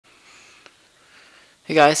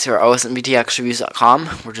Hey guys, here at OSReviews.com.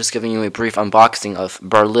 We're just giving you a brief unboxing of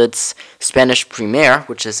Berlitz Spanish Premier,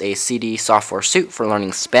 which is a CD software suite for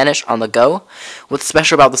learning Spanish on the go. What's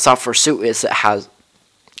special about the software suite is it has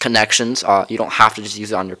connections. You don't have to just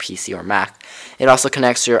use it on your PC or Mac. It also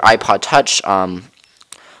connects to your iPod Touch,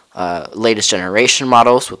 latest generation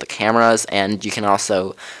models with the cameras, and you can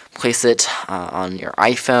also place it on your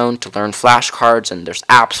iPhone to learn flashcards, and there's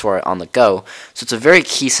apps for it on the go. So it's a very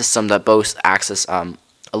key system that both acts as a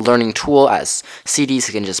learning tool as CDs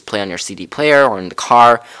you can just play on your CD player or in the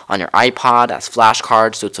car, on your iPod as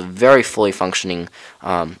flashcards. So it's a very fully functioning,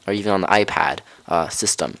 or even on the iPad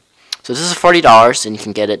system. So this is $40, and you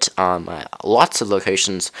can get it at lots of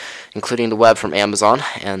locations, including the web from Amazon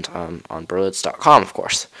and on Berlitz.com, of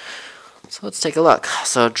course. So let's take a look.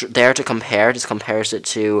 So there to compare, just compares it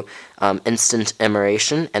to Instant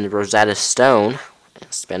Immersion and Rosetta Stone,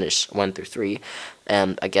 Spanish 1 through 3.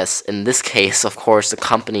 And I guess in this case, of course, the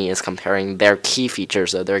company is comparing their key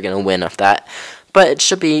features, so they're going to win of that. But it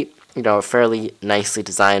should be, a fairly nicely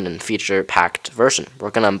designed and feature-packed version.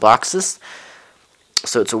 We're going to unbox this.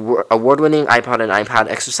 So it's award-winning iPod and iPad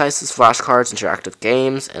exercises, flashcards, interactive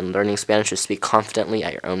games, and learning Spanish to speak confidently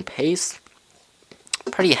at your own pace.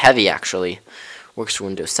 Pretty heavy, actually. Works for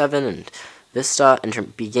Windows 7 and Vista,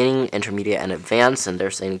 beginning, intermediate, and advanced. And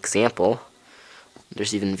there's an example.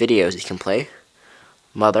 There's even videos you can play.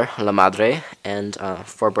 Mother, La Madre, and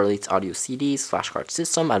 4 Berlitz audio CDs, flashcard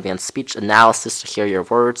system, advanced speech analysis to hear your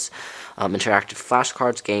words, interactive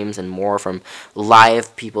flashcards, games, and more from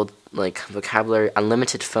live people like vocabulary,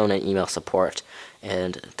 unlimited phone and email support.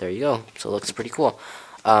 And there you go. So it looks pretty cool.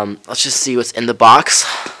 Let's just see what's in the box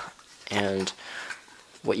and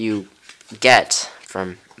what you get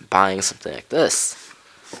from buying something like this.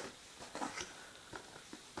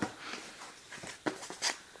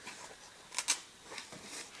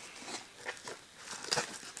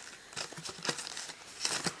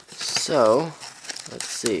 So, let's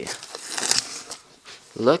see.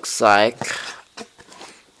 Looks like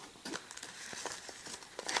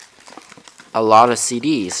a lot of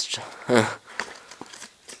CDs.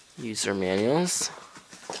 User manuals,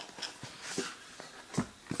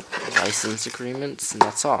 license agreements, and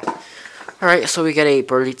that's all. Alright, so we get a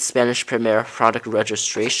Berlitz Spanish Premier product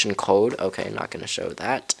registration code. Okay, not going to show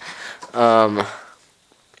that.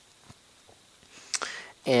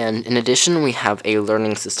 And in addition, we have a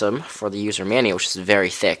learning system for the user manual, which is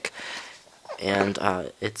very thick. And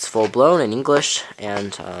it's full-blown in English,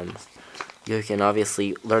 and you can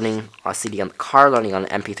obviously learning a CD on the car, learning on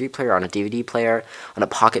an MP3 player, on a DVD player, on a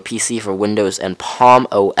Pocket PC for Windows and Palm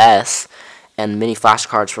OS, and mini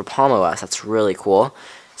flashcards for Palm OS. That's really cool.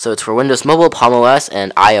 So it's for Windows Mobile, Palm OS,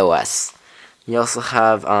 and iOS. You also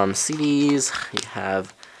have CDs, you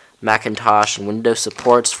have Macintosh and Windows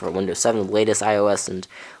supports for Windows 7, latest iOS, and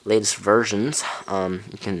latest versions. You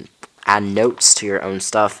can add notes to your own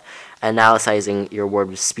stuff, analyzing your word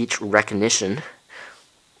with speech recognition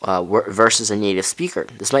versus a native speaker.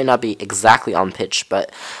 This might not be exactly on pitch,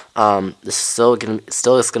 but this still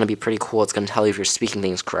is going to be pretty cool. It's going to tell you if you're speaking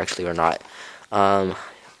things correctly or not.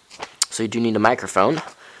 So you do need a microphone.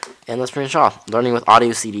 And that's pretty much all. Learning with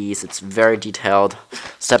audio CDs, it's very detailed,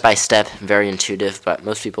 step-by-step, very intuitive, but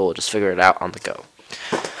most people will just figure it out on the go.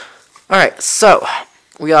 Alright, so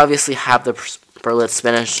we obviously have the Berlitz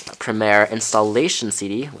Spanish Premier installation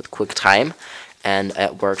CD with QuickTime, and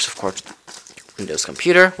it works, of course, with Windows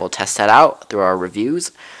computer. We'll test that out through our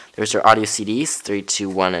reviews. There's our audio CDs, 3, 2,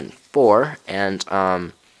 1, and 4, and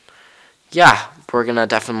yeah, we're going to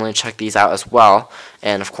definitely check these out as well,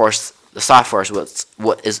 and of course, the software is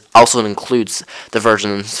what also includes the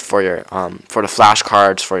versions for your for the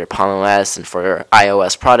flashcards for your Palm OS and for your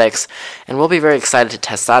iOS products, and we'll be very excited to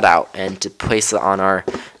test that out and to place it on our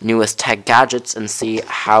newest tech gadgets and see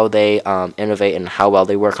how they innovate and how well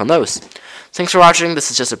they work on those. Thanks for watching.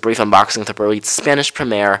 This is just a brief unboxing of the Berlitz Spanish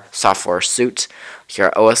Premier software suite here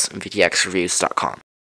at OSReviews.com.